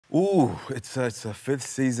Ooh, it's a fifth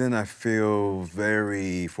season. I feel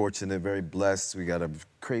very fortunate, very blessed. We got a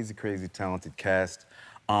crazy, crazy talented cast.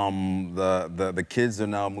 The kids are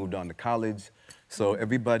now moved on to college, so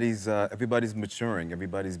everybody's maturing.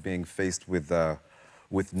 Everybody's being faced with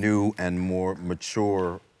new and more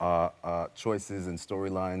mature choices and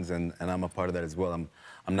storylines, and I'm a part of that as well.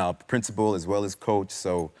 I'm now a principal as well as coach,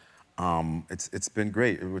 so it's been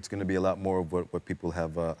great. It's going to be a lot more of what people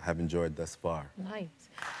have enjoyed thus far. Nice.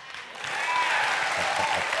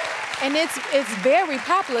 And it's very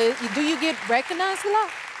popular. Do you get recognized a lot?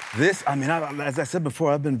 I mean, as I said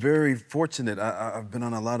before, I've been very fortunate. I've been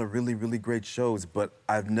on a lot of really, really great shows, but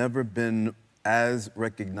I've never been as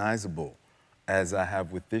recognizable as I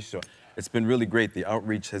have with this show. It's been really great. The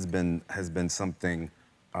outreach has been something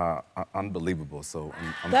unbelievable. So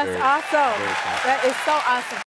I'm That's very, awesome. very That is so awesome.